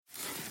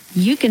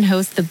you can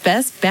host the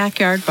best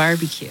backyard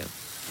barbecue.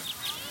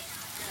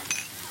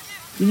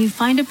 When you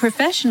find a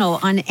professional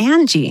on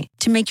Angie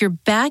to make your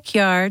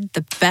backyard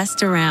the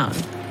best around.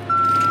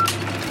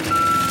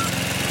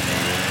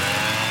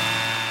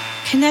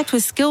 Connect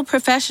with skilled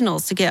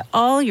professionals to get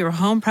all your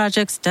home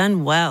projects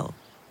done well.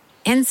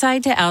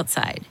 Inside to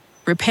outside,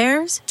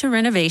 repairs to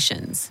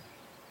renovations.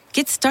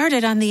 Get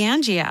started on the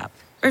Angie app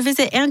or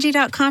visit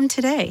Angie.com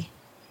today.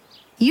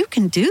 You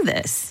can do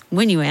this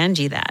when you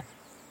Angie that.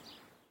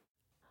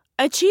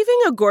 Achieving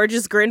a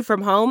gorgeous grin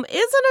from home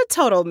isn't a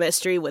total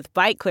mystery with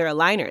Byte Clear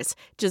aligners.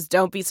 Just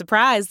don't be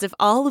surprised if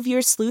all of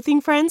your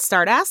sleuthing friends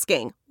start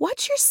asking,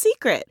 "What's your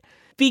secret?"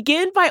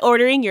 Begin by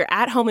ordering your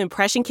at-home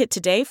impression kit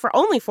today for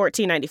only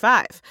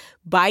 $14.95.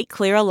 Byte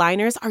Clear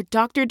aligners are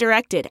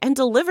doctor-directed and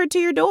delivered to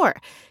your door.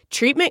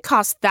 Treatment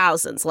costs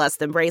thousands less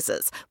than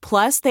braces.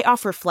 Plus, they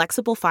offer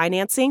flexible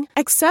financing,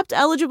 accept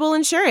eligible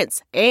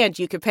insurance, and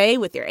you can pay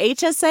with your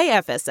HSA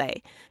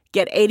FSA.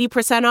 Get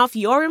 80% off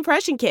your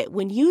impression kit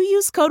when you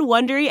use code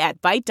WONDERY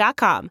at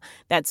Byte.com.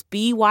 That's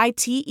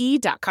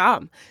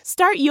BYTE.com.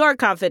 Start your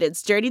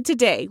confidence journey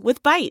today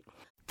with Byte.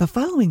 The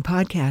following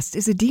podcast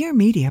is a Dear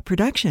Media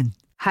production.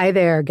 Hi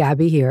there,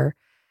 Gabby here.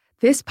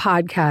 This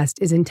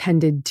podcast is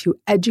intended to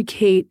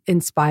educate,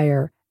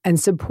 inspire, and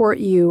support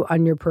you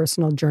on your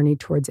personal journey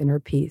towards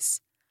inner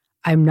peace.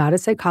 I'm not a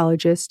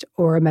psychologist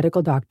or a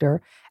medical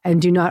doctor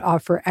and do not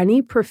offer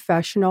any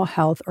professional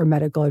health or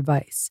medical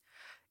advice.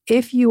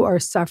 If you are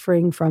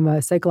suffering from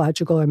a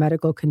psychological or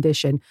medical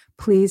condition,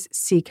 please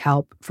seek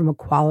help from a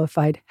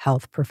qualified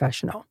health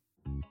professional.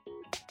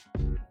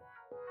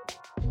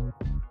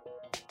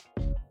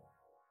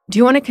 Do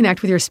you want to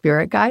connect with your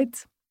spirit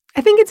guides? I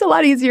think it's a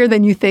lot easier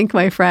than you think,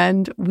 my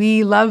friend.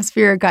 We love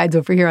spirit guides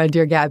over here on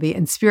Dear Gabby,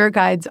 and spirit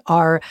guides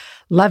are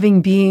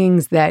loving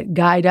beings that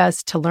guide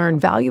us to learn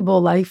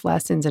valuable life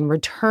lessons and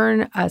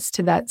return us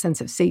to that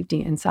sense of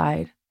safety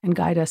inside and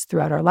guide us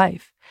throughout our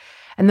life.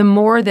 And the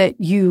more that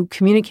you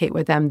communicate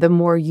with them, the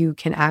more you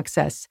can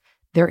access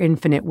their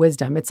infinite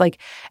wisdom. It's like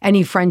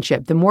any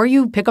friendship. The more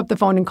you pick up the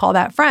phone and call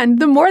that friend,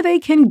 the more they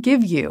can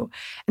give you.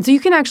 And so you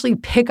can actually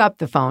pick up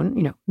the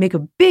phone, make a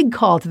big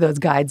call to those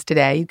guides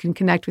today. You can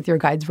connect with your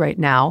guides right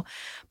now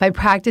by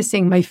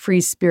practicing my free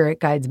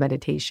Spirit Guides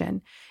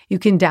meditation. You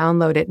can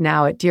download it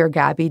now at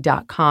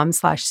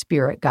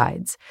deargabby.com/spirit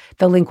guides.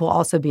 The link will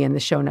also be in the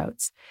show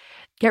notes.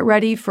 Get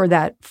ready for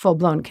that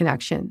full-blown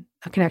connection.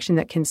 A connection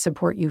that can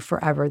support you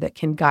forever, that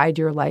can guide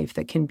your life,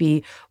 that can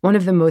be one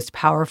of the most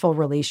powerful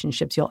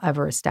relationships you'll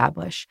ever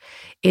establish.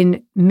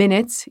 In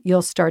minutes,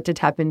 you'll start to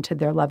tap into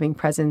their loving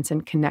presence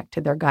and connect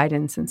to their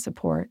guidance and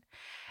support.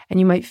 And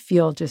you might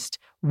feel just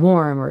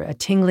warm or a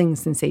tingling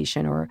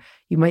sensation, or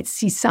you might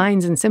see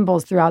signs and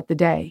symbols throughout the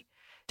day.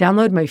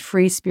 Download my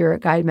free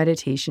Spirit Guide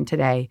meditation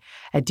today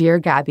at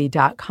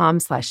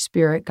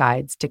deargabby.com/spirit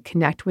guides to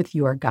connect with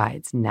your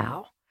guides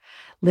now.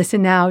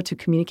 Listen now to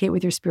communicate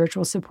with your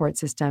spiritual support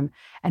system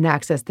and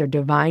access their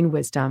divine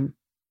wisdom,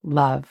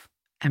 love,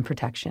 and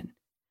protection.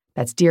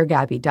 That's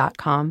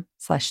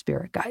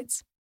deargabby.com/spirit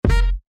guides.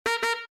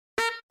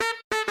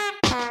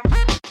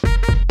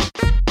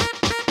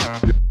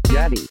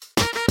 Gabby.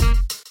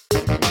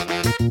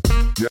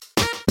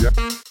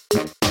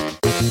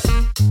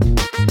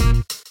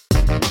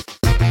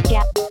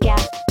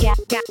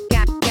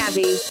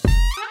 Gabby.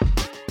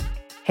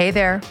 Hey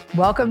there.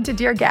 Welcome to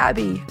Dear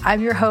Gabby.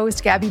 I'm your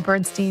host, Gabby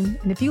Bernstein.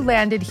 And if you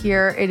landed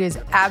here, it is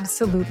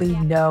absolutely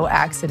no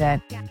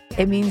accident.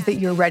 It means that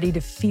you're ready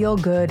to feel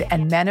good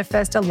and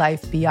manifest a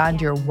life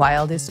beyond your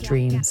wildest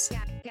dreams.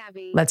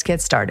 Let's get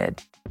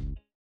started.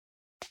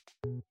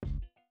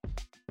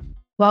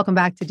 Welcome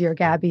back to Dear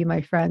Gabby,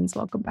 my friends.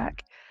 Welcome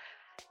back.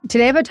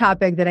 Today I have a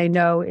topic that I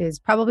know is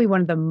probably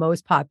one of the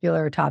most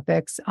popular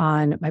topics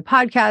on my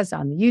podcast,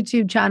 on the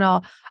YouTube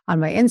channel, on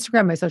my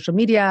Instagram, my social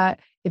media.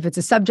 If it's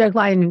a subject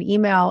line in an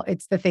email,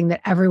 it's the thing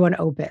that everyone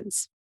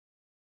opens.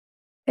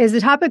 Is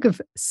the topic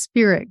of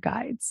spirit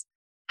guides.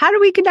 How do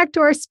we connect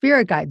to our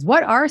spirit guides?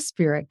 What are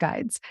spirit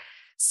guides?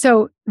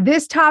 So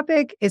this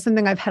topic is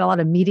something I've had a lot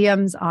of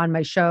mediums on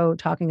my show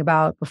talking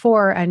about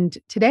before. And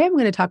today I'm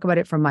going to talk about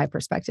it from my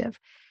perspective.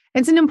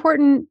 It's an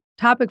important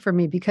topic for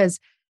me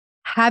because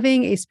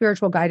having a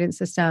spiritual guidance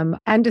system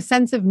and a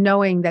sense of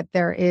knowing that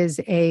there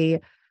is a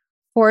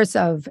force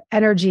of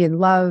energy and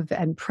love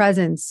and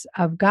presence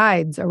of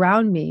guides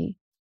around me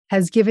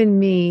has given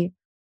me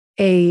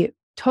a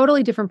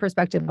totally different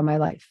perspective on my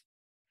life.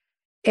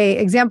 An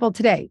example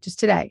just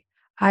today,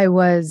 I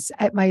was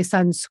at my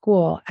son's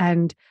school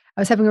and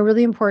I was having a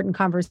really important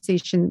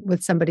conversation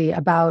with somebody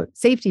about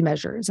safety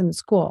measures in the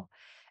school.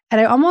 And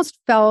I almost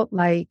felt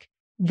like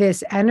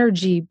this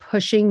energy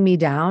pushing me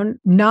down,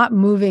 not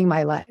moving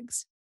my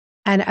legs.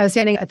 And I was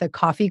standing at the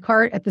coffee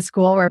cart at the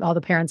school where all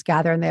the parents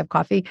gather and they have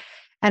coffee.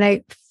 And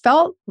I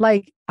felt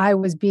like I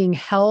was being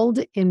held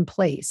in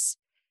place.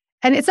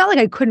 And it's not like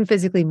I couldn't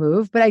physically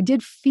move, but I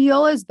did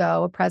feel as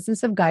though a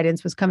presence of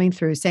guidance was coming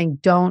through saying,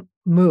 don't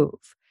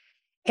move.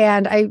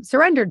 And I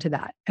surrendered to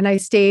that. And I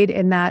stayed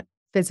in that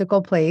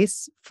physical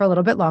place for a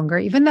little bit longer,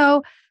 even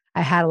though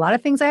I had a lot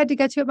of things I had to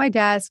get to at my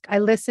desk. I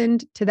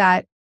listened to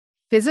that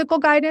physical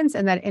guidance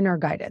and that inner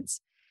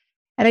guidance.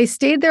 And I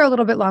stayed there a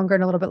little bit longer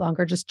and a little bit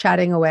longer, just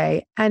chatting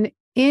away. And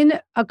in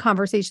a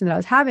conversation that I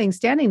was having,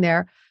 standing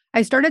there,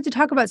 I started to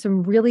talk about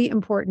some really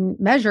important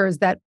measures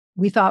that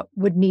we thought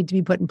would need to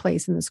be put in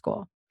place in the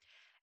school.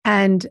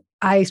 And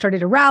I started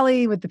to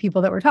rally with the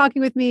people that were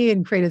talking with me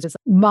and created this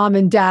mom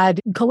and dad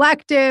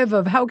collective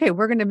of how, okay,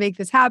 we're going to make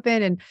this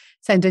happen, and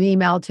sent an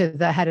email to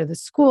the head of the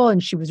school.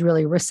 And she was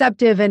really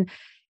receptive. And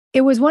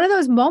it was one of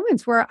those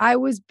moments where I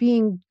was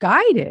being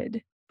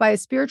guided by a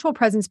spiritual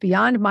presence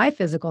beyond my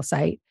physical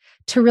sight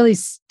to really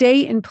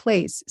stay in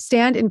place,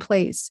 stand in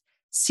place,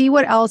 see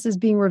what else is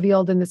being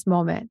revealed in this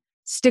moment,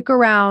 stick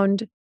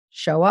around,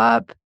 show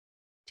up,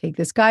 take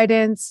this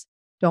guidance,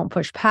 don't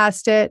push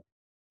past it,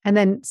 and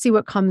then see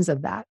what comes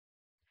of that.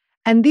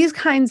 And these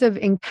kinds of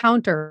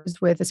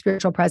encounters with a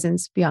spiritual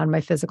presence beyond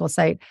my physical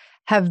sight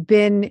have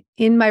been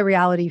in my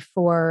reality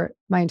for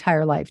my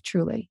entire life,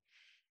 truly,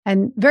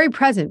 and very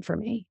present for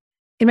me.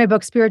 In my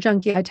book, Spirit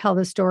Junkie, I tell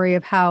the story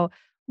of how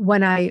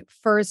when I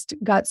first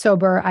got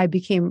sober, I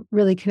became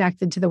really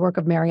connected to the work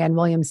of Marianne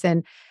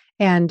Williamson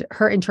and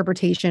her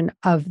interpretation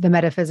of the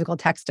metaphysical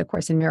text, A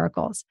Course in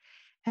Miracles.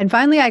 And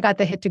finally, I got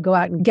the hit to go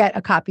out and get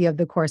a copy of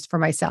the course for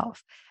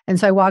myself. And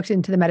so I walked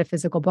into the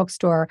metaphysical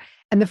bookstore,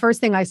 and the first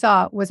thing I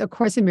saw was A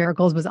Course in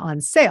Miracles was on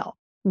sale.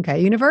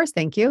 Okay, universe,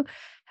 thank you.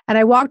 And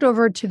I walked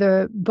over to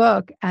the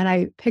book and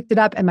I picked it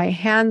up, and my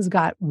hands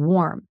got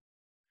warm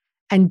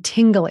and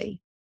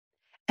tingly.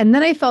 And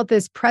then I felt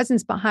this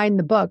presence behind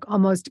the book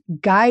almost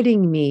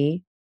guiding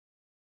me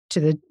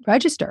to the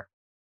register,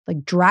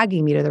 like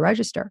dragging me to the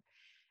register.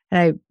 And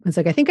I was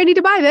like, I think I need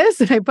to buy this.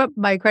 And I put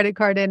my credit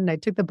card in and I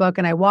took the book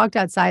and I walked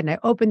outside and I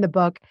opened the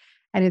book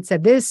and it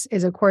said, this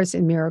is A Course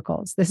in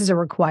Miracles. This is a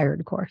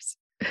required course.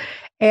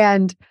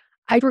 And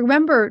I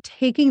remember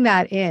taking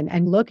that in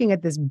and looking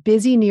at this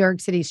busy New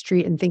York City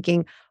street and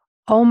thinking,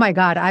 oh my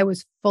God, I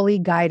was fully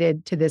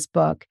guided to this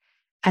book.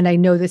 And I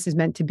know this is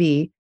meant to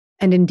be.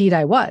 And indeed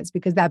I was,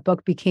 because that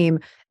book became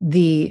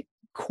the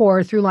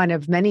core through line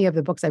of many of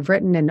the books I've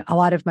written and a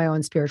lot of my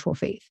own spiritual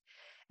faith.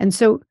 And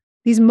so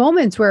these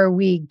moments where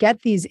we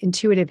get these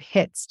intuitive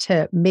hits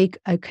to make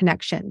a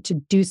connection, to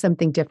do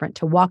something different,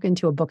 to walk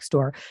into a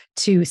bookstore,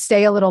 to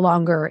stay a little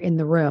longer in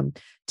the room,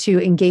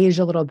 to engage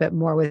a little bit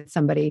more with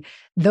somebody,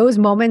 those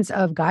moments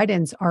of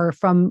guidance are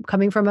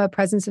coming from a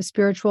presence of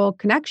spiritual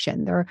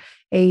connection. They're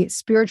a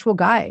spiritual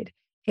guide,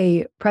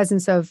 a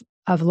presence of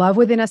love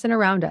within us and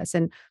around us.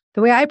 And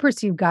the way I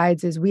perceive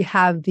guides is we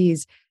have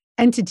these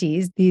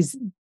entities, these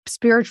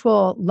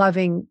spiritual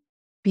loving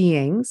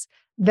beings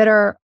that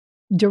are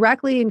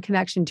directly in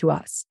connection to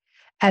us.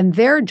 And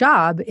their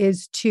job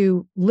is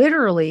to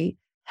literally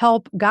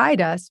help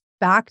guide us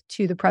back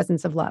to the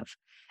presence of love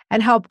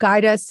and help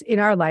guide us in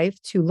our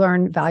life to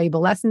learn valuable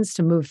lessons,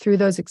 to move through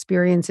those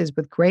experiences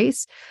with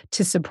grace,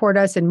 to support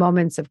us in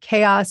moments of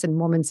chaos and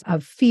moments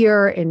of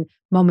fear, in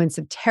moments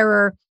of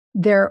terror.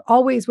 They're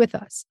always with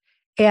us.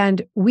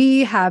 And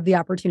we have the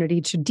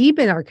opportunity to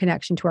deepen our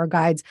connection to our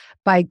guides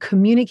by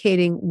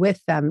communicating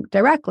with them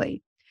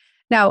directly.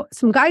 Now,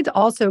 some guides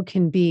also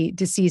can be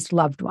deceased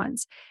loved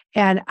ones.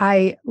 And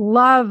I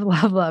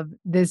love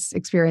this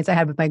experience I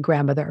had with my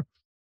grandmother.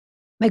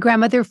 My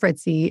grandmother,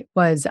 Fritzy,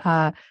 was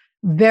a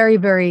very,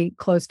 very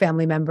close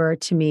family member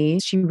to me.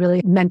 She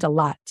really meant a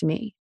lot to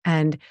me.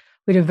 And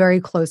we had a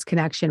very close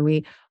connection.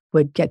 We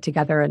would get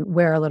together and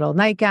wear little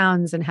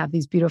nightgowns and have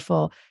these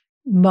beautiful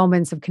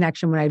moments of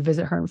connection when I'd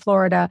visit her in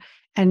Florida.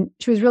 And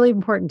she was really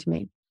important to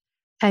me.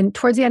 And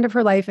towards the end of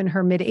her life, in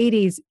her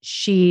mid-80s,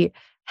 she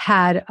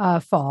had a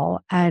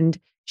fall and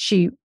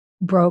she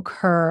broke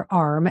her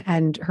arm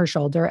and her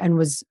shoulder and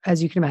was,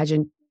 as you can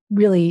imagine,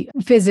 really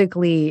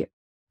physically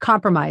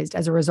compromised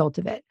as a result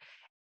of it.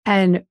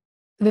 And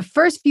the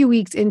first few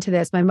weeks into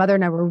this, my mother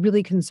and I were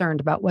really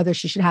concerned about whether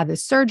she should have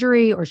this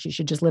surgery or she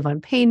should just live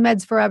on pain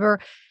meds forever.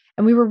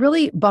 And we were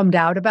really bummed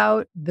out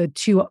about the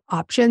two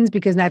options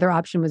because neither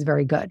option was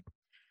very good.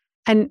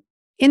 And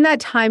in that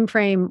time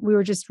frame, we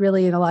were just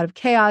really in a lot of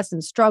chaos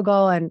and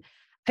struggle. And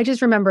I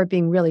just remember it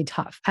being really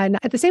tough. And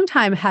at the same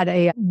time, had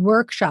a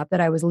workshop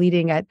that I was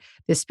leading at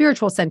the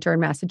spiritual center in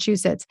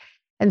Massachusetts.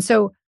 And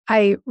so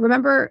I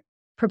remember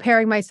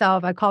preparing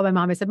myself. I called my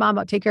mom. I said, Mom,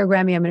 I'll take care of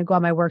Grammy. I'm going to go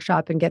on my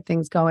workshop and get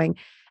things going.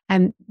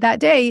 And that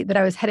day that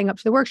I was heading up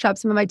to the workshop,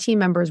 some of my team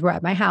members were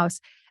at my house.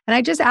 And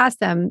I just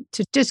asked them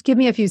to just give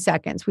me a few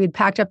seconds. We had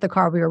packed up the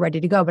car. We were ready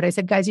to go. But I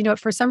said, guys, you know what?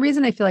 For some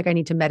reason, I feel like I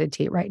need to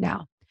meditate right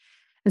now.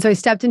 And so I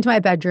stepped into my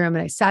bedroom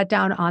and I sat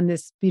down on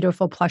this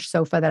beautiful plush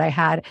sofa that I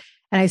had.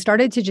 And I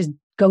started to just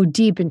go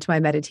deep into my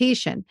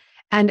meditation.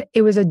 And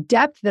it was a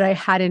depth that I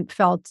hadn't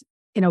felt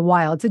in a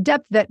while. It's a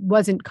depth that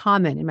wasn't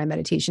common in my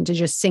meditation to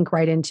just sink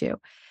right into.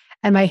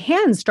 And my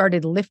hands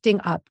started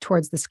lifting up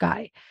towards the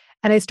sky.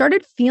 And I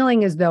started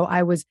feeling as though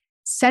I was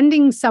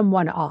sending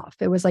someone off.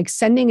 It was like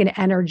sending an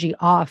energy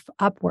off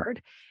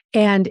upward.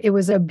 And it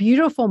was a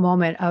beautiful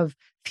moment of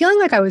feeling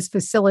like I was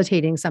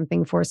facilitating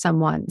something for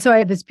someone. So I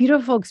had this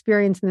beautiful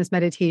experience in this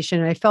meditation,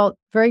 and I felt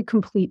very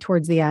complete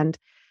towards the end.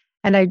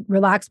 And I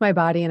relaxed my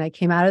body and I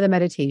came out of the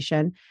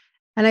meditation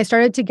and I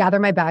started to gather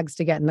my bags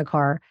to get in the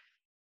car.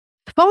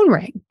 The phone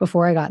rang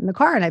before I got in the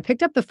car and I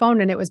picked up the phone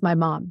and it was my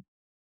mom.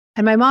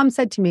 And my mom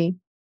said to me,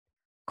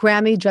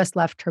 Grammy just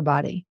left her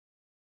body.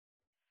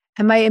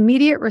 And my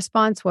immediate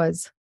response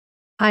was,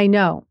 I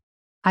know,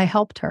 I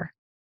helped her.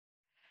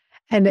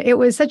 And it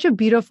was such a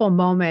beautiful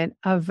moment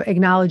of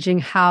acknowledging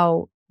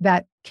how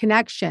that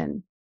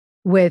connection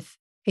with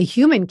a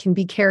human can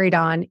be carried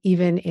on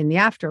even in the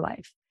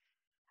afterlife.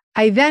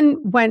 I then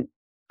went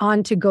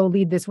on to go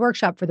lead this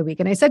workshop for the week.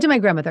 And I said to my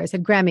grandmother, I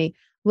said, Grammy,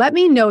 let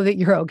me know that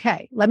you're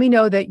okay. Let me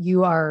know that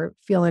you are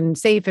feeling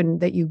safe and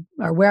that you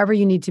are wherever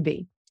you need to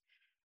be.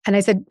 And I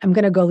said, I'm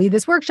going to go lead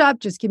this workshop.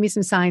 Just give me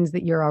some signs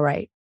that you're all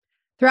right.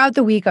 Throughout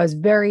the week, I was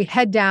very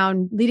head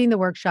down, leading the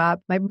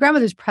workshop. My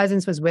grandmother's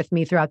presence was with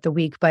me throughout the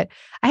week, but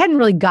I hadn't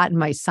really gotten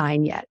my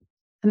sign yet.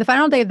 And the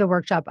final day of the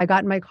workshop, I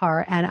got in my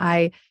car and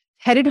I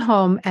headed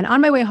home. And on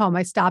my way home,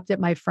 I stopped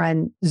at my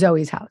friend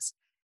Zoe's house.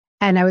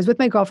 And I was with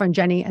my girlfriend,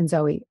 Jenny and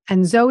Zoe.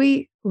 And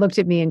Zoe looked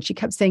at me and she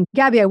kept saying,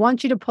 Gabby, I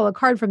want you to pull a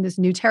card from this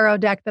new tarot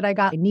deck that I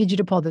got. I need you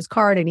to pull this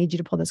card. I need you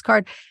to pull this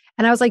card.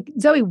 And I was like,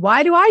 Zoe,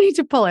 why do I need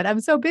to pull it?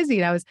 I'm so busy.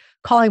 And I was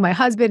calling my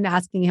husband and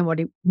asking him what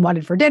he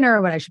wanted for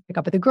dinner, what I should pick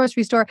up at the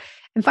grocery store.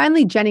 And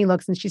finally, Jenny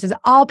looks and she says,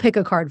 I'll pick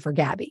a card for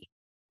Gabby.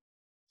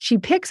 She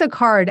picks a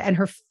card and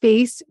her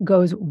face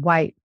goes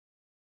white.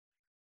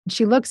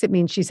 She looks at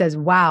me and she says,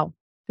 wow,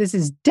 this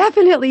is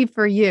definitely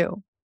for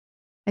you.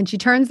 And she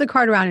turns the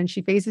card around and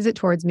she faces it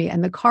towards me.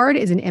 And the card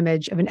is an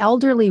image of an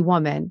elderly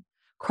woman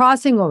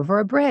crossing over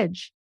a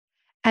bridge.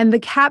 And the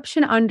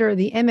caption under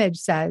the image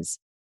says,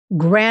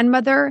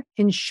 grandmother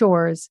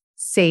ensures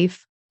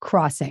safe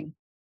crossing.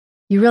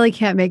 You really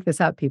can't make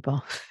this up,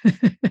 people.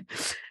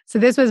 So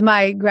this was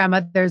my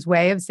grandmother's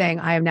way of saying,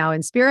 I am now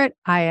in spirit.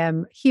 I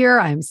am here.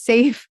 I am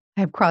safe.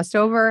 I have crossed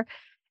over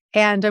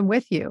and I'm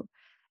with you.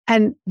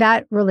 And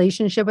that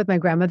relationship with my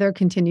grandmother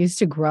continues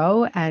to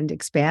grow and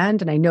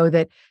expand. And I know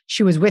that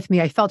she was with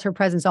me. I felt her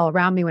presence all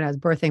around me when I was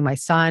birthing my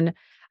son.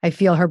 I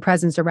feel her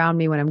presence around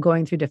me when I'm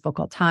going through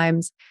difficult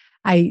times.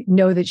 I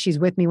know that she's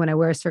with me when I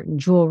wear certain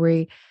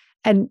jewelry.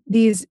 And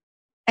these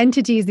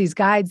entities, these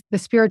guides, the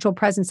spiritual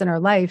presence in our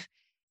life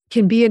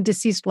can be a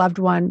deceased loved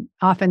one.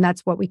 Often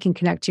that's what we can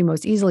connect to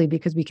most easily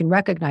because we can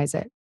recognize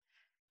it.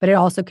 But it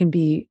also can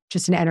be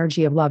just an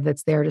energy of love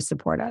that's there to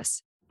support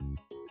us.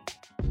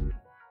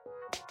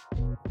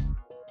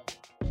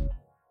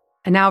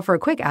 And now for a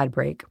quick ad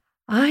break.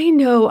 I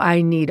know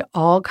I need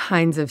all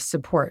kinds of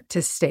support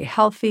to stay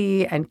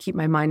healthy and keep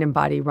my mind and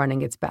body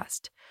running its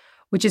best,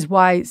 which is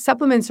why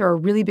supplements are a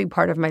really big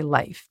part of my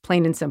life,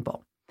 plain and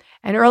simple.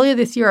 And earlier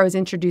this year, I was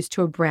introduced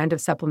to a brand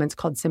of supplements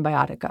called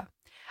Symbiotica.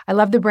 I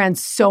love the brand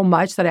so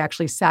much that I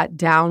actually sat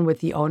down with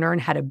the owner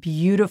and had a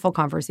beautiful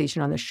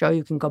conversation on the show.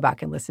 You can go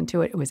back and listen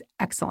to it. It was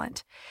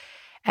excellent.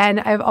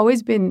 And I've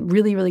always been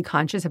really, really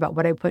conscious about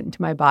what I put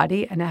into my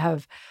body. And I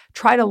have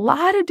tried a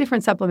lot of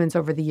different supplements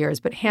over the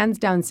years, but hands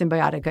down,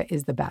 Symbiotica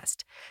is the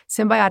best.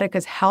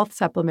 Symbiotica's health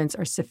supplements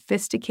are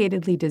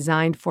sophisticatedly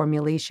designed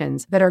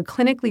formulations that are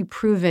clinically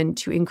proven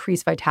to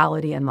increase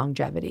vitality and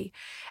longevity.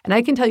 And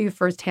I can tell you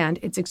firsthand,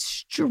 it's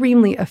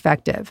extremely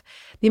effective.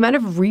 The amount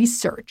of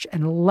research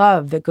and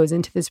love that goes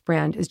into this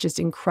brand is just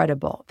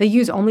incredible. They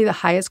use only the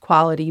highest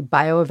quality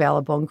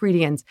bioavailable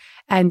ingredients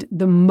and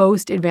the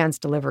most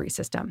advanced delivery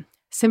system.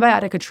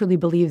 Symbiotica truly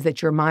believes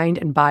that your mind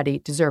and body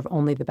deserve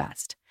only the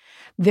best.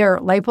 Their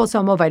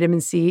liposomal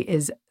vitamin C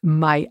is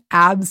my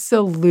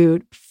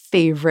absolute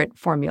favorite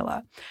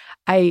formula.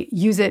 I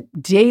use it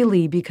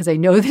daily because I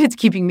know that it's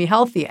keeping me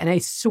healthy, and I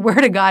swear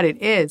to God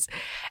it is.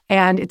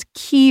 And it's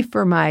key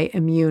for my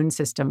immune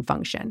system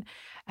function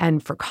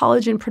and for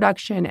collagen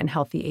production and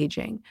healthy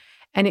aging.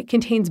 And it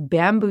contains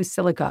bamboo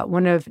silica,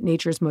 one of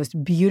nature's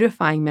most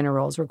beautifying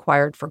minerals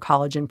required for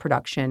collagen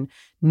production,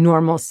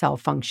 normal cell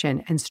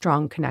function, and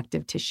strong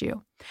connective tissue.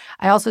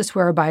 I also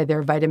swear by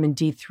their vitamin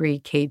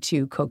D3,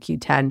 K2,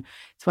 CoQ10.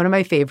 It's one of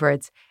my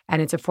favorites,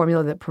 and it's a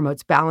formula that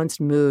promotes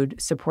balanced mood,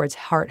 supports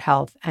heart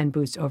health, and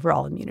boosts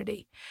overall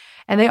immunity.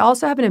 And they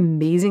also have an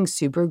amazing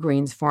Super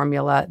Greens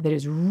formula that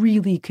is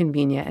really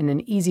convenient and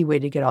an easy way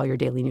to get all your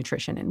daily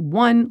nutrition in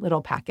one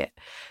little packet.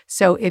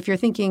 So if you're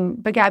thinking,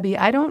 but Gabby,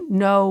 I don't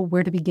know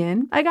where to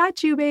begin, I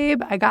got you,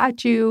 babe. I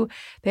got you.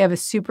 They have a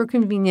super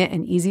convenient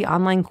and easy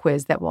online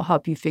quiz that will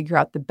help you figure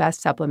out the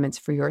best supplements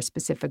for your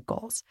specific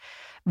goals.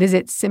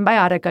 Visit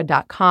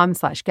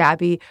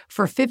Symbiotica.com/Gabby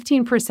for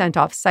 15%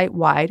 off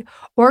site-wide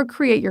or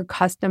create your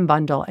custom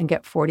bundle and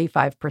get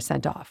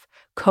 45% off.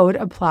 Code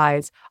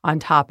applies on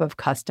top of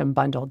custom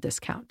bundle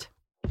discount.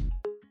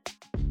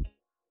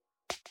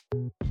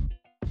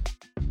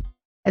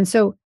 And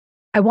so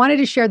I wanted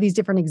to share these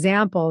different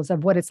examples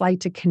of what it's like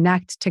to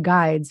connect to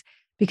guides,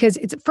 because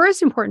it's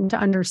first important to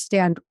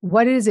understand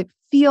what does it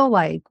feel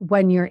like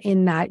when you're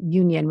in that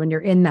union, when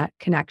you're in that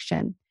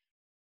connection.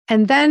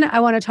 And then I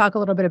want to talk a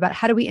little bit about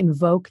how do we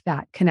invoke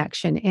that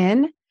connection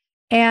in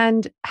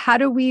and how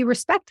do we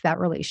respect that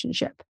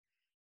relationship.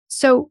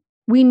 So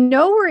we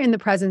know we're in the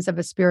presence of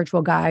a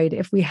spiritual guide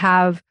if we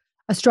have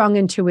a strong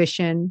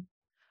intuition,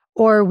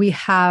 Or we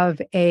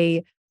have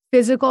a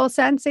physical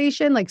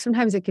sensation. Like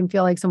sometimes it can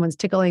feel like someone's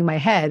tickling my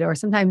head, or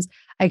sometimes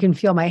I can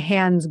feel my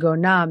hands go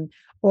numb,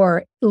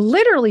 or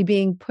literally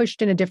being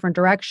pushed in a different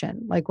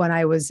direction, like when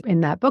I was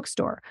in that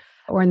bookstore,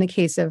 or in the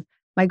case of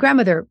my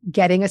grandmother,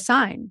 getting a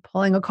sign,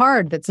 pulling a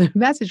card that's a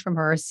message from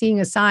her, or seeing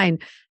a sign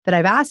that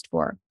I've asked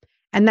for.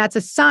 And that's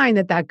a sign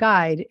that that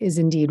guide is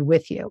indeed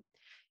with you.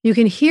 You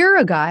can hear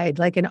a guide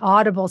like an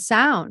audible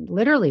sound,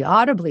 literally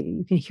audibly.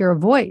 You can hear a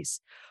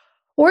voice.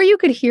 Or you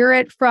could hear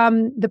it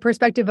from the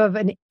perspective of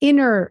an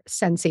inner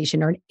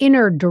sensation or an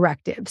inner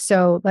directive.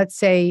 So let's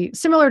say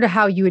similar to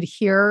how you would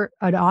hear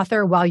an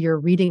author while you're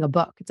reading a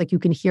book. It's like you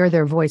can hear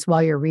their voice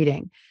while you're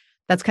reading.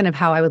 That's kind of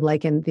how I would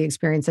liken the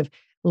experience of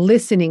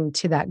listening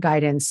to that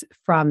guidance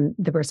from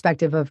the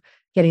perspective of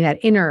getting that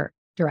inner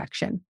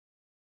direction.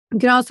 You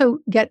can also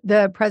get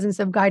the presence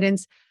of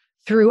guidance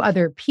through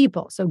other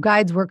people. So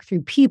guides work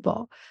through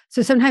people.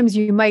 So sometimes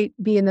you might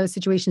be in those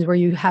situations where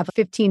you have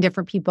 15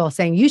 different people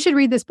saying, you should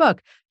read this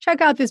book,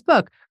 check out this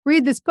book,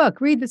 read this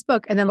book, read this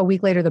book. And then a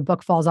week later, the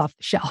book falls off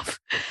the shelf.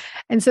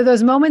 And so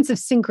those moments of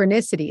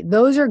synchronicity,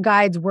 those are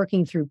guides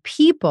working through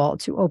people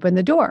to open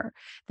the door.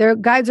 Their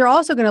guides are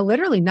also going to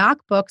literally knock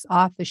books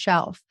off the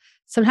shelf.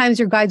 Sometimes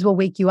your guides will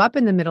wake you up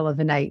in the middle of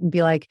the night and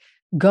be like,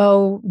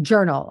 go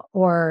journal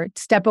or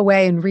step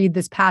away and read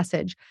this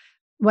passage.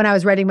 When I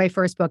was writing my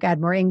first book, Add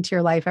More Ing to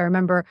Your Life, I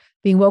remember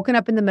being woken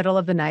up in the middle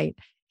of the night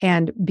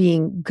and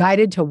being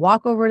guided to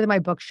walk over to my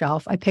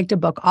bookshelf. I picked a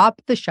book off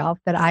the shelf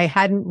that I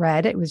hadn't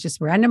read. It was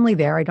just randomly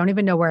there. I don't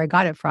even know where I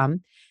got it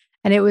from.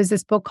 And it was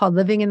this book called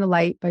Living in the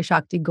Light by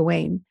Shakti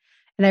Gawain.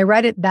 And I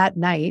read it that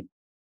night.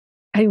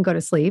 I didn't go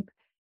to sleep.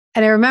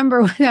 And I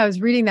remember when I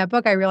was reading that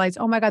book, I realized,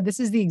 oh my God, this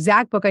is the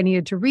exact book I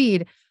needed to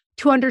read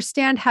to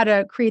understand how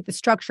to create the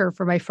structure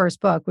for my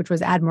first book, which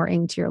was Add More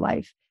Ing to Your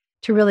Life,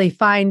 to really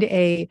find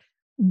a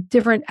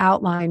different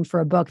outline for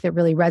a book that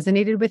really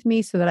resonated with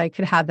me so that I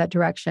could have that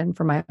direction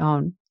for my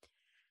own.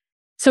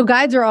 So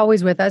guides are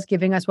always with us,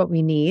 giving us what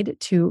we need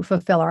to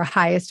fulfill our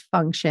highest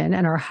function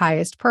and our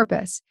highest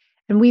purpose.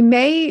 And we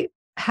may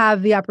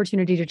have the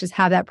opportunity to just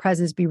have that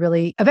presence be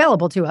really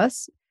available to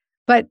us.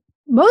 But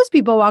most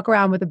people walk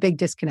around with a big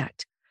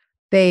disconnect.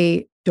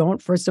 They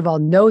don't, first of all,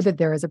 know that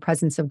there is a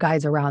presence of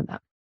guides around them.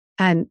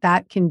 And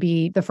that can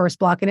be the first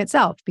block in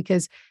itself,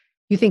 because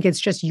you think it's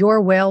just your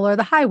will or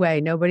the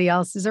highway. Nobody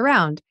else is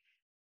around.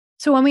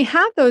 So when we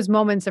have those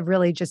moments of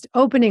really just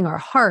opening our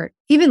heart,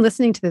 even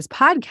listening to this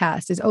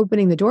podcast is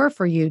opening the door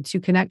for you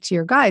to connect to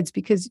your guides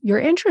because you're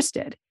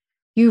interested.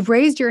 You've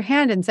raised your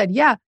hand and said,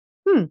 yeah,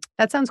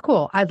 that sounds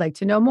cool. I'd like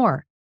to know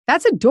more.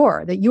 That's a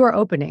door that you are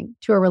opening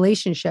to a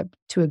relationship,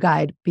 to a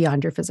guide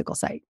beyond your physical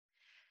sight.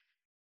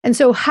 And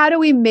so how do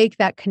we make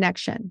that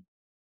connection?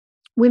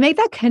 We make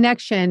that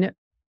connection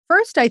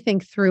first, I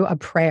think, through a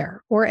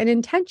prayer or an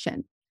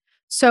intention.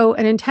 So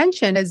an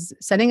intention is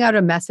sending out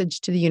a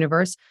message to the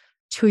universe,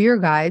 to your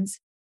guides.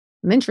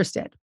 I'm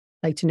interested,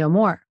 I'd like to know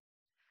more.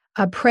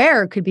 A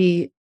prayer could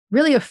be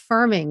really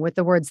affirming with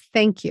the words,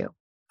 thank you,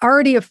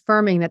 already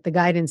affirming that the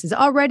guidance is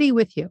already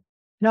with you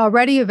and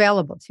already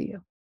available to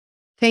you.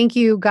 Thank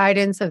you,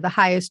 guidance of the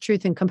highest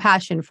truth and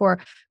compassion, for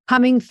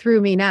coming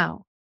through me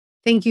now.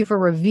 Thank you for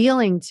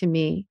revealing to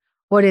me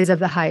what is of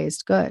the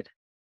highest good.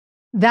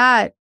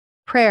 That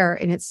prayer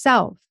in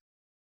itself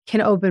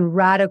can open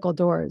radical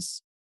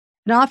doors.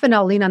 And often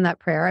I'll lean on that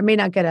prayer. I may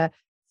not get a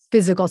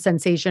physical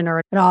sensation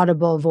or an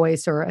audible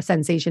voice or a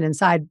sensation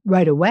inside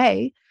right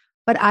away,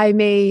 but I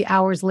may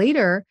hours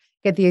later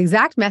get the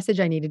exact message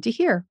I needed to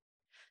hear.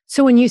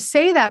 So when you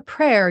say that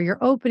prayer, you're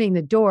opening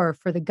the door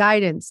for the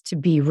guidance to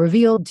be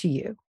revealed to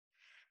you.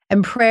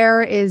 And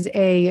prayer is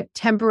a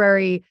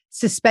temporary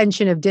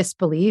suspension of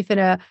disbelief and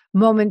a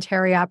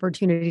momentary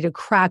opportunity to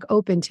crack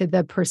open to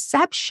the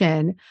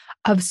perception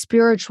of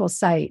spiritual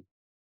sight,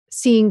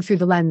 seeing through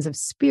the lens of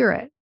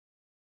spirit.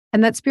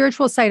 And that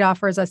spiritual sight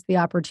offers us the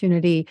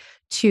opportunity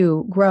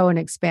to grow and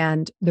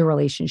expand the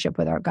relationship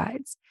with our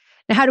guides.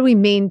 Now, how do we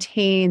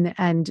maintain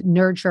and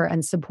nurture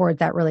and support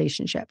that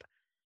relationship?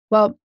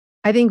 Well,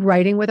 I think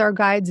writing with our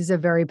guides is a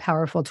very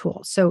powerful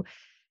tool. So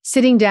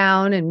sitting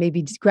down and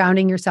maybe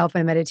grounding yourself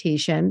in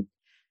meditation.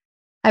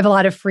 I have a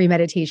lot of free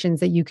meditations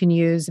that you can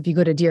use if you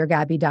go to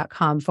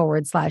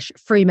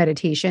deargabby.com/free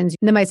meditations.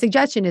 And then my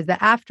suggestion is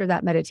that after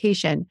that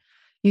meditation,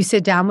 you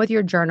sit down with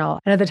your journal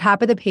and at the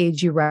top of the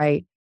page, you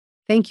write,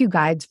 thank you,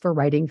 guides, for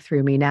writing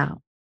through me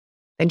now.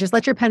 And just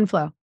let your pen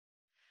flow.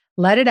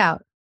 Let it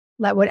out.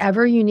 Let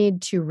whatever you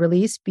need to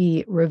release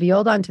be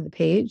revealed onto the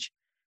page.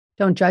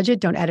 Don't judge it.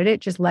 Don't edit it.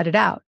 Just let it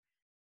out.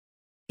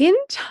 In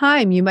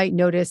time, you might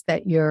notice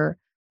that your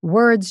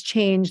words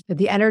change, that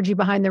the energy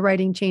behind the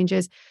writing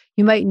changes.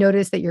 You might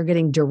notice that you're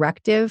getting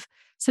directive.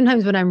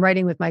 Sometimes when I'm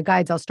writing with my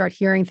guides, I'll start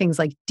hearing things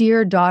like,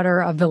 dear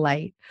daughter of the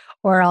light,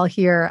 or I'll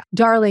hear,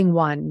 darling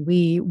one,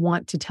 we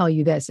want to tell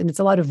you this. And it's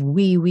a lot of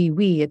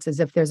we. It's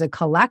as if there's a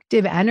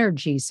collective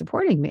energy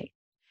supporting me.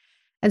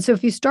 And so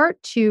if you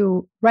start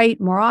to write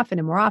more often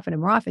and more often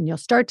and more often, you'll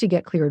start to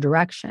get clear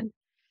direction.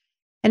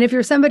 And if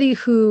you're somebody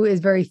who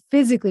is very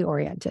physically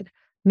oriented,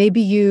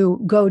 Maybe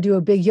you go do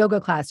a big yoga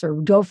class or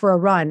go for a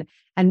run,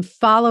 and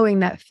following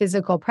that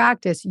physical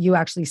practice, you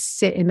actually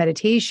sit in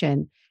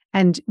meditation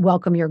and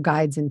welcome your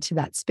guides into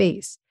that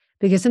space.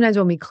 Because sometimes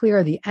when we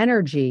clear the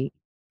energy,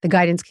 the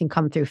guidance can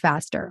come through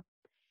faster.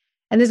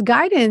 And this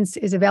guidance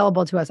is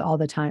available to us all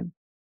the time,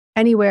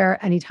 anywhere,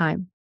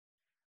 anytime.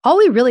 All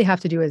we really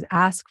have to do is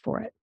ask for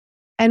it.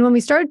 And when we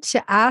start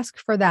to ask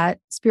for that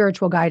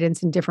spiritual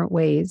guidance in different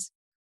ways,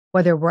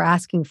 whether we're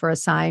asking for a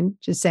sign,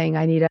 just saying,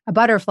 I need a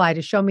butterfly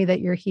to show me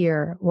that you're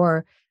here,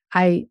 or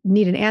I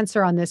need an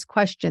answer on this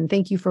question.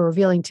 Thank you for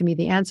revealing to me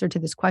the answer to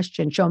this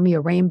question. Show me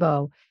a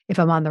rainbow if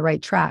I'm on the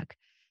right track.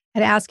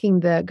 And asking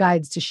the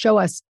guides to show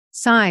us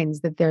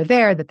signs that they're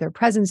there, that their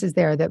presence is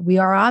there, that we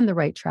are on the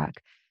right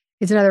track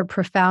is another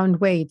profound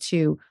way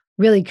to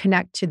really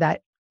connect to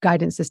that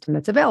guidance system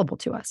that's available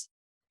to us.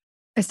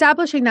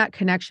 Establishing that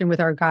connection with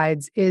our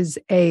guides is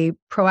a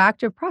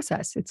proactive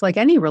process. It's like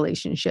any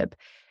relationship.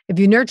 If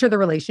you nurture the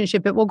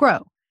relationship, it will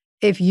grow.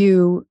 If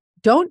you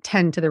don't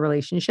tend to the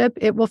relationship,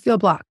 it will feel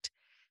blocked.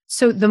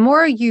 So the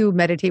more you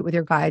meditate with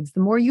your guides, the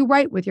more you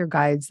write with your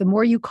guides, the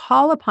more you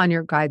call upon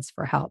your guides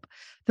for help,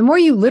 the more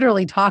you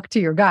literally talk to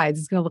your guides.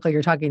 It's going to look like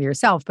you're talking to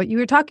yourself, but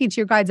you're talking to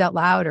your guides out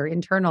loud or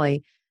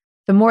internally,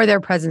 the more their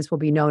presence will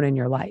be known in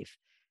your life.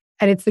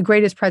 And it's the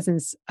greatest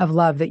presence of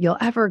love that you'll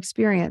ever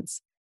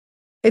experience.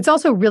 It's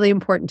also really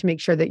important to make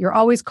sure that you're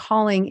always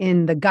calling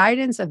in the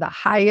guidance of the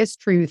highest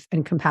truth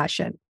and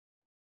compassion.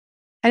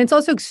 And it's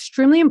also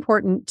extremely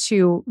important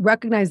to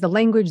recognize the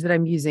language that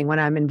I'm using when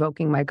I'm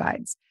invoking my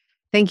guides.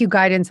 Thank you,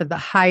 guidance of the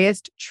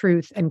highest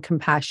truth and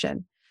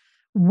compassion.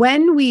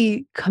 When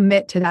we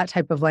commit to that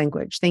type of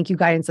language, thank you,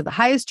 guidance of the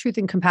highest truth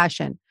and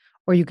compassion,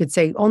 or you could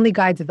say only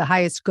guides of the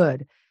highest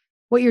good,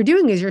 what you're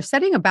doing is you're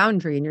setting a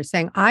boundary and you're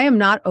saying, I am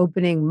not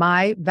opening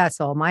my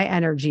vessel, my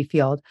energy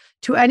field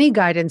to any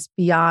guidance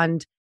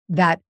beyond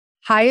that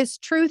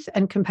highest truth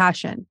and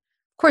compassion.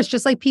 Of course,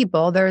 just like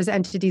people, there's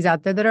entities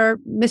out there that are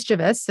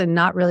mischievous and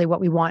not really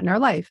what we want in our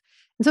life.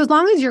 And so as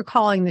long as you're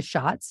calling the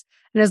shots,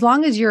 and as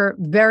long as you're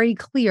very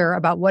clear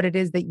about what it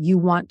is that you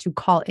want to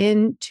call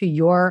into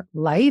your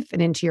life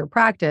and into your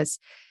practice,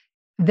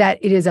 that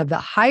it is of the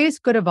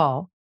highest good of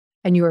all,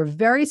 and you are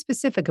very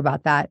specific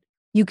about that,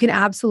 you can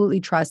absolutely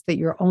trust that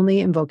you're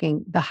only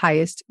invoking the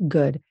highest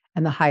good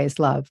and the highest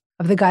love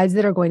of the guides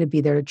that are going to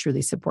be there to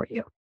truly support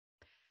you.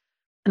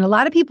 And a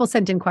lot of people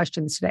sent in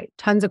questions today,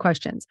 tons of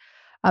questions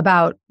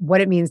about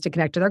what it means to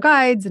connect to their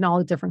guides and all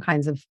the different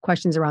kinds of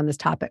questions around this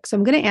topic. So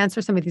I'm going to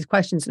answer some of these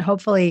questions, and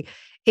hopefully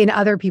in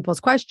other people's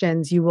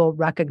questions, you will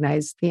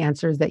recognize the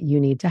answers that you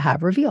need to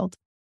have revealed.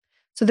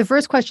 So the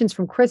first question is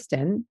from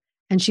Kristen,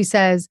 and she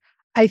says,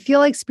 I feel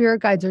like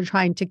spirit guides are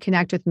trying to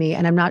connect with me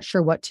and I'm not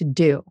sure what to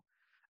do.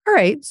 All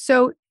right.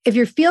 So if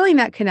you're feeling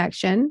that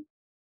connection,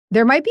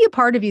 there might be a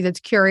part of you that's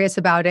curious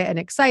about it and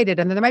excited.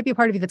 And then there might be a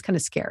part of you that's kind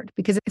of scared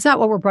because it's not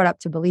what we're brought up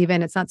to believe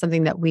in. It's not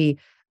something that we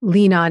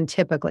lean on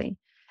typically.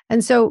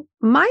 And so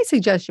my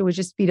suggestion would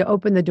just be to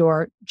open the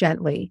door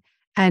gently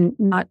and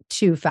not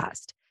too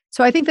fast.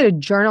 So I think that a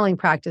journaling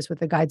practice with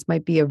the guides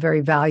might be a very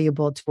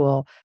valuable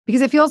tool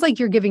because it feels like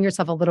you're giving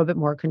yourself a little bit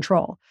more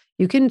control.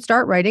 You can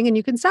start writing and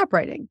you can stop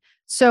writing.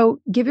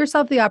 So give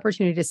yourself the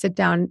opportunity to sit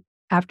down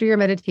after your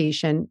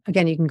meditation.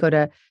 Again, you can go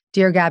to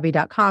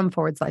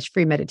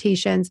deargabby.com/free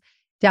meditations,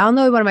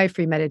 download one of my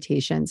free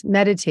meditations,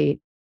 meditate.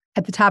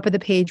 At the top of the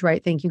page,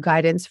 write, thank you,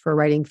 guidance, for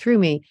writing through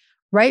me.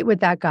 Write with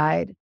that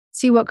guide,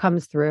 see what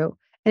comes through.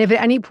 And if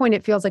at any point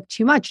it feels like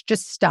too much,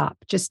 just stop,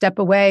 just step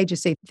away,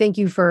 just say, thank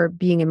you for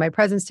being in my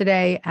presence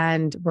today.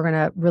 And we're going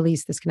to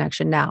release this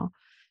connection now.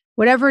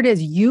 Whatever it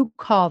is, you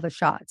call the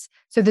shots.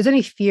 So if there's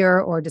any fear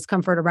or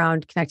discomfort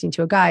around connecting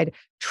to a guide,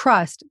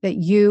 trust that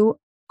you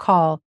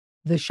call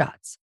the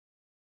shots.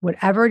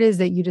 Whatever it is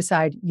that you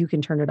decide, you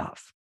can turn it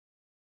off.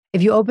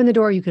 If you open the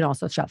door, you can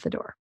also shut the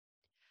door.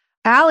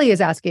 Allie is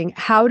asking,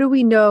 how do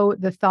we know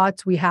the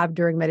thoughts we have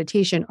during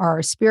meditation are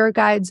our spirit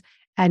guides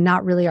and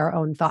not really our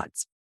own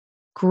thoughts?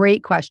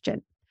 Great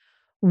question.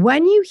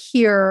 When you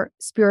hear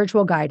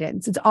spiritual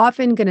guidance, it's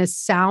often going to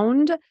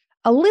sound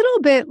a little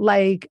bit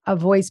like a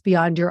voice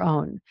beyond your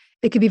own.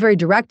 It could be very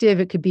directive.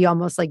 It could be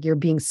almost like you're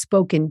being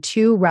spoken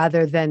to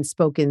rather than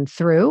spoken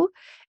through.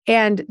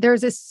 And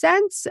there's a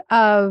sense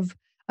of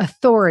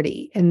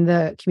authority in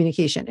the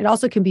communication. It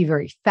also can be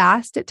very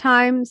fast at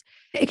times.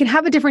 It can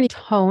have a different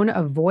tone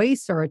of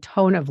voice or a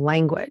tone of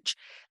language.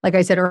 Like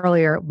I said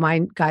earlier,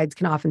 my guides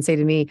can often say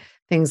to me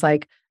things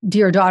like,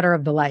 dear daughter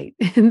of the light.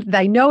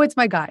 I know it's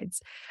my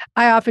guides.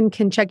 I often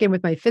can check in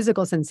with my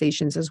physical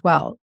sensations as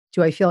well.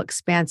 Do I feel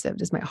expansive?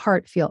 Does my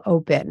heart feel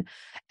open?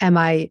 Am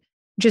I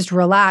just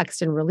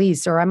relaxed and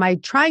released? Or am I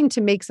trying to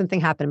make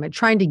something happen? Am I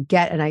trying to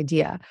get an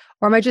idea?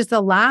 Or am I just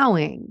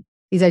allowing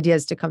these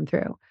ideas to come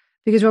through?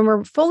 Because when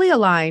we're fully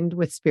aligned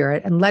with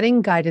spirit and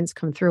letting guidance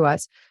come through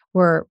us,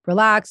 we're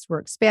relaxed, we're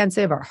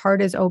expansive, our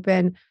heart is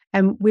open,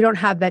 and we don't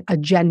have that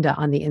agenda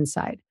on the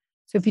inside.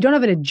 So if you don't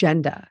have an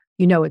agenda,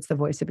 you know it's the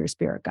voice of your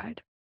spirit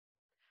guide.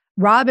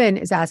 Robin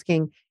is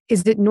asking,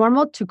 is it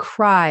normal to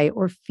cry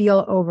or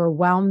feel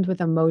overwhelmed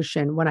with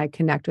emotion when I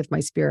connect with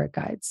my spirit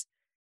guides?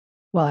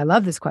 Well, I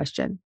love this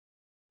question.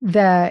 The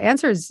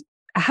answer is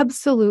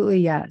absolutely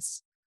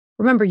yes.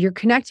 Remember, you're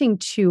connecting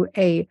to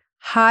a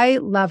high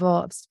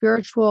level of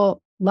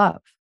spiritual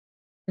love.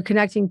 You're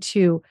connecting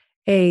to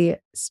a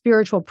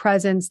spiritual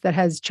presence that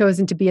has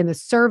chosen to be in the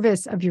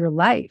service of your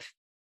life.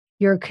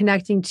 You're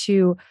connecting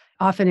to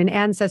often an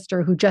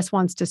ancestor who just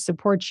wants to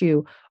support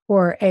you,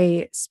 or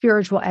a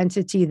spiritual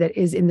entity that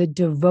is in the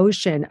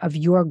devotion of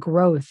your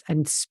growth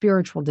and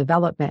spiritual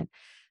development.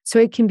 So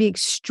it can be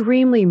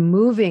extremely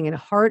moving and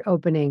heart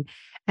opening,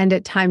 and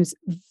at times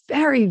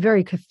very,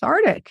 very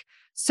cathartic.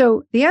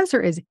 So the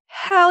answer is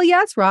hell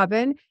yes,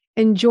 Robin.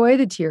 Enjoy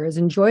the tears,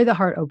 enjoy the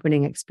heart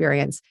opening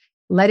experience.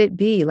 Let it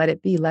be, let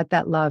it be, let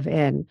that love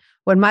in.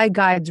 When my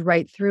guides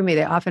write through me,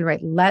 they often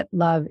write, let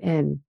love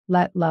in,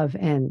 let love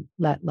in,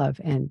 let love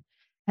in.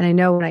 And I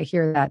know when I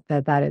hear that,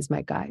 that is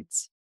my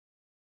guides.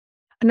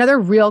 Another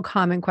real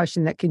common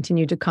question that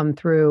continued to come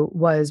through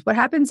was, what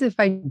happens if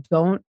I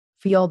don't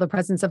feel the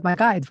presence of my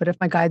guides? What if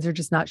my guides are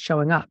just not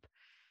showing up?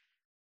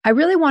 I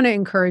really want to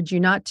encourage you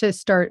not to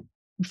start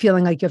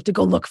feeling like you have to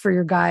go look for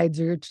your guides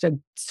or to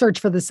search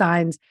for the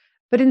signs,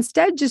 but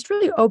instead just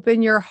really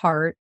open your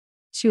heart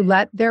to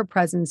let their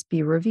presence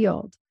be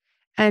revealed.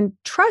 And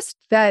trust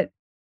that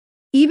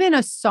even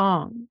a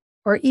song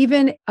or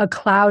even a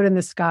cloud in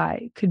the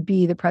sky could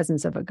be the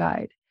presence of a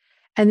guide.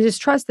 And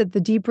just trust that the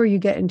deeper you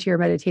get into your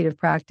meditative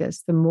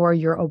practice, the more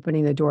you're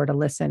opening the door to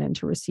listen and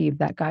to receive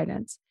that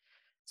guidance.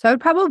 So I would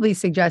probably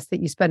suggest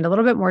that you spend a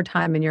little bit more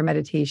time in your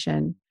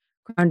meditation,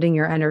 grounding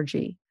your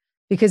energy,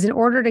 because in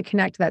order to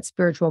connect to that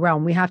spiritual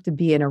realm, we have to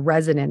be in a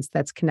resonance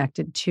that's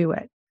connected to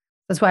it.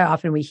 That's why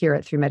often we hear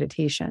it through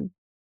meditation.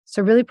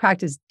 So really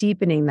practice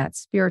deepening that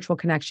spiritual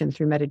connection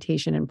through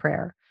meditation and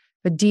prayer,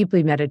 but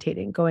deeply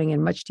meditating, going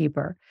in much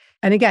deeper.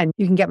 And again,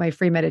 you can get my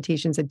free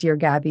meditations at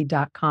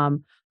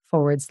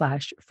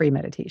deargabby.com/free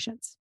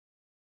meditations.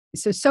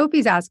 So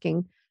Sophie's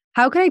asking,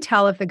 how can I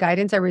tell if the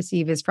guidance I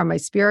receive is from my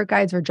spirit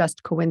guides or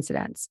just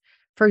coincidence?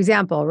 For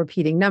example,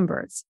 repeating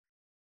numbers.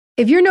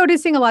 If you're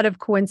noticing a lot of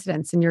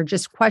coincidence and you're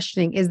just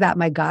questioning, is that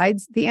my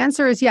guides? The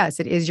answer is yes,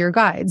 it is your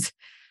guides.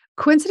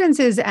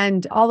 Coincidences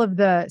and all of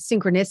the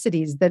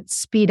synchronicities that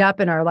speed up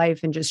in our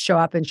life and just show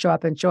up and show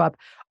up and show up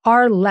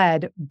are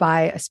led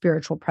by a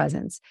spiritual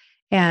presence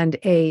and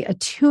a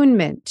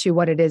attunement to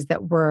what it is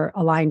that we're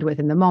aligned with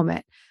in the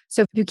moment.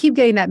 So if you keep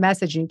getting that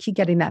message and you keep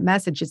getting that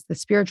message, it's the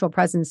spiritual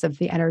presence of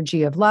the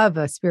energy of love,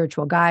 a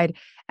spiritual guide,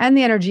 and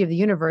the energy of the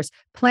universe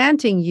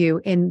planting you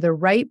in the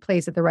right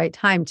place at the right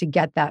time to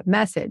get that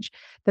message.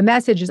 The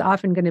message is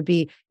often going to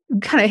be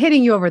kind of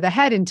hitting you over the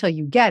head until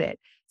you get it.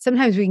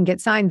 Sometimes we can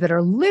get signs that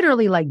are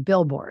literally like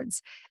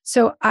billboards.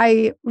 So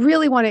I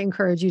really want to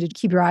encourage you to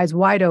keep your eyes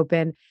wide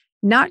open,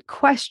 not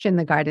question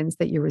the guidance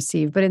that you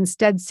receive, but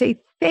instead say,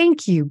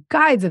 thank you,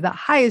 guides of the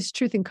highest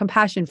truth and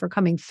compassion, for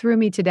coming through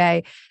me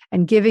today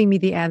and giving me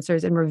the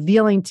answers and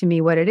revealing to me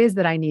what it is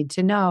that I need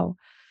to know.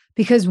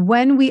 Because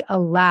when we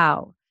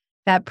allow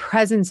that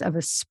presence of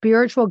a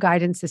spiritual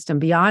guidance system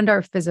beyond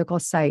our physical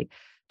sight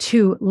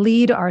to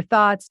lead our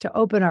thoughts, to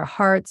open our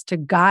hearts, to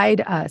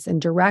guide us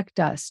and direct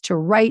us, to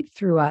write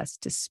through us,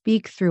 to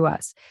speak through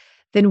us,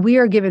 then we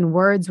are given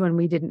words when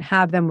we didn't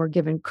have them. We're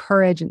given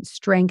courage and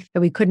strength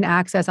that we couldn't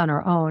access on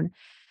our own.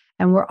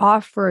 And we're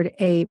offered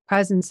a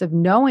presence of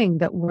knowing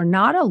that we're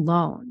not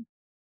alone,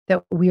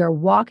 that we are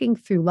walking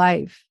through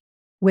life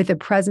with a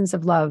presence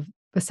of love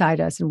beside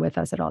us and with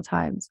us at all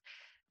times.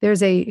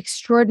 There's an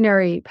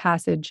extraordinary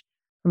passage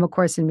from A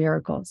Course in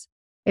Miracles.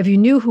 If you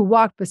knew who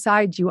walked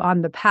beside you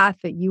on the path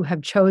that you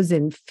have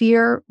chosen,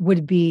 fear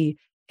would be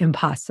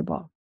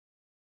impossible.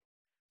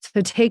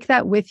 So take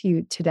that with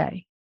you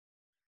today.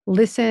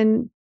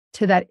 Listen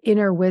to that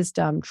inner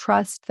wisdom.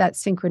 Trust that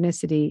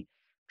synchronicity.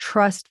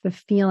 Trust the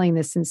feeling,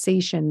 the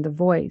sensation, the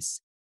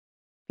voice.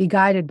 Be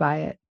guided by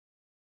it.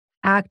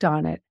 Act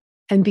on it.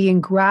 And be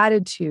in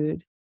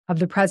gratitude of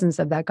the presence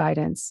of that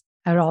guidance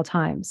at all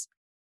times.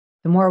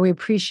 The more we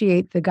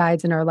appreciate the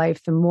guides in our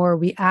life, the more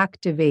we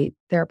activate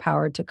their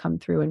power to come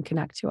through and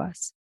connect to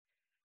us.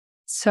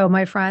 So,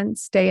 my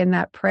friends, stay in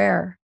that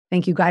prayer.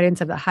 Thank you,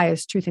 guidance of the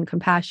highest truth and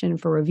compassion,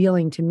 for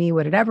revealing to me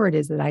whatever it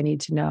is that I need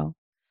to know.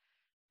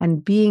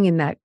 And being in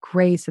that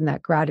grace and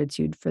that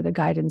gratitude for the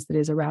guidance that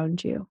is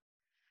around you.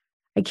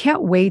 I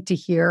can't wait to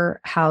hear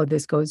how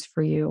this goes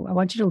for you. I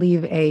want you to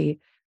leave a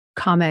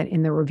comment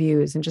in the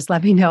reviews and just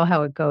let me know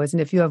how it goes.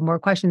 And if you have more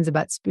questions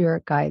about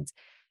spirit guides,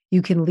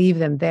 you can leave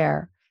them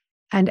there.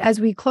 And as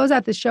we close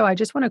out the show, I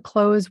just want to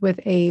close with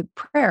a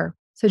prayer.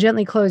 So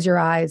gently close your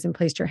eyes and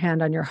place your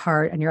hand on your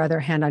heart and your other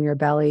hand on your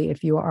belly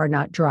if you are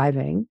not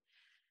driving.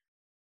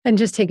 And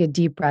just take a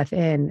deep breath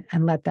in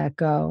and let that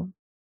go.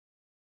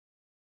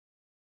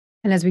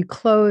 And as we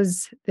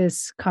close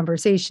this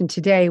conversation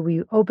today,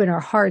 we open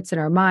our hearts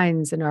and our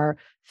minds and our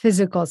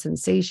physical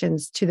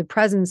sensations to the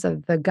presence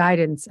of the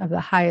guidance of the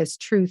highest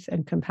truth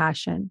and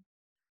compassion.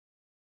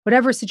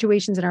 Whatever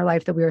situations in our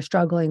life that we are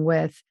struggling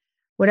with,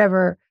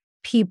 whatever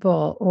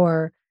people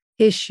or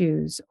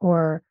issues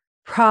or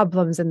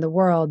problems in the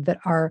world that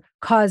are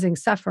causing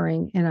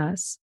suffering in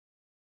us,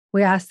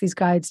 we ask these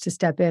guides to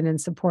step in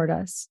and support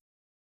us.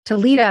 to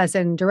lead us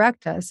and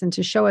direct us and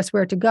to show us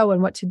where to go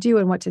and what to do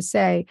and what to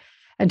say,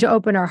 and to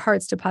open our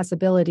hearts to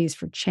possibilities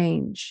for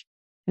change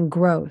and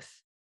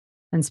growth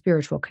and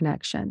spiritual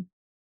connection.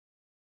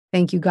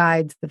 Thank you,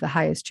 guides of the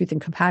highest truth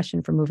and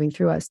compassion, for moving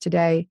through us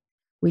today.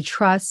 We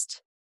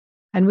trust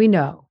and we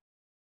know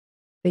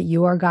that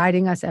you are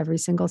guiding us every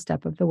single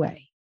step of the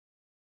way.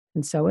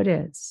 And so it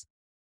is.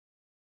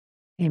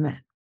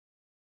 Amen.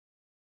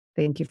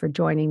 Thank you for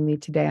joining me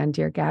today on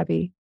Dear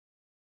Gabby.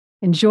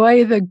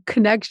 Enjoy the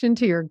connection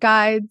to your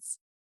guides.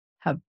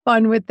 Have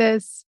fun with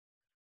this.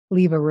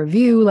 Leave a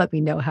review. Let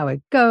me know how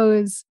it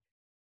goes.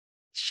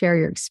 Share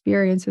your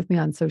experience with me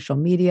on social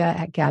media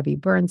at Gabby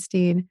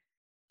Bernstein.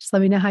 Just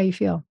let me know how you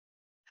feel.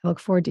 I look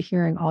forward to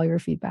hearing all your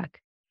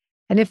feedback.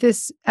 And if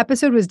this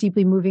episode was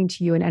deeply moving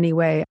to you in any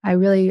way, I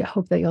really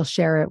hope that you'll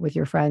share it with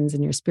your friends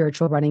and your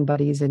spiritual running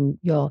buddies, and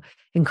you'll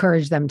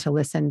encourage them to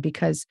listen,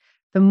 because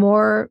the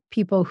more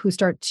people who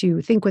start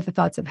to think with the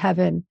thoughts of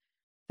heaven,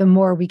 the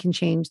more we can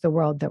change the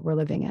world that we're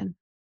living in.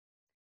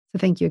 So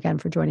thank you again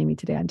for joining me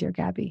today on Dear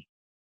Gabby.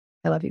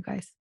 I love you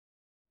guys.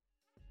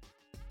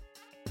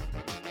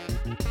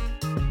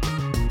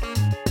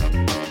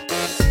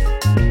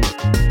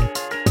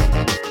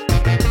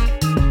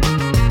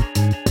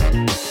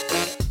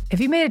 If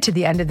you made it to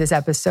the end of this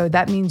episode,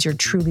 that means you're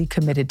truly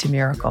committed to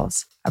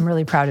miracles. I'm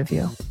really proud of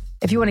you.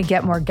 If you want to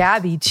get more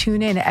Gabby,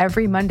 tune in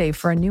every Monday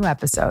for a new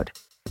episode.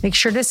 Make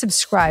sure to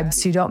subscribe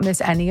so you don't miss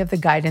any of the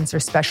guidance or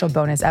special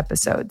bonus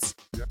episodes.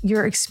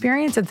 Your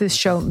experience of this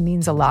show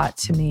means a lot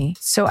to me,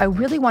 so I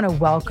really want to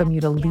welcome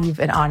you to leave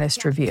an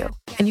honest review.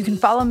 And you can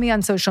follow me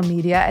on social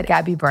media at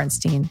Gabby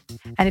Bernstein.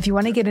 And if you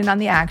want to get in on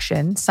the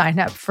action, sign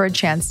up for a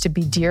chance to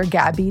be Dear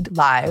Gabby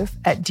live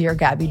at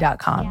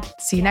deargabby.com.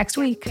 See you next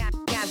week.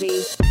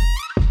 Gabby.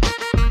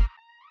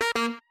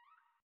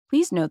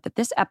 Please note that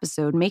this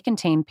episode may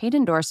contain paid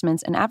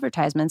endorsements and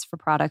advertisements for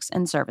products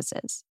and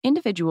services.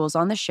 Individuals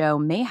on the show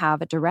may have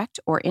a direct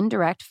or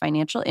indirect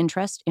financial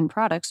interest in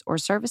products or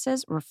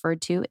services referred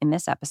to in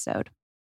this episode.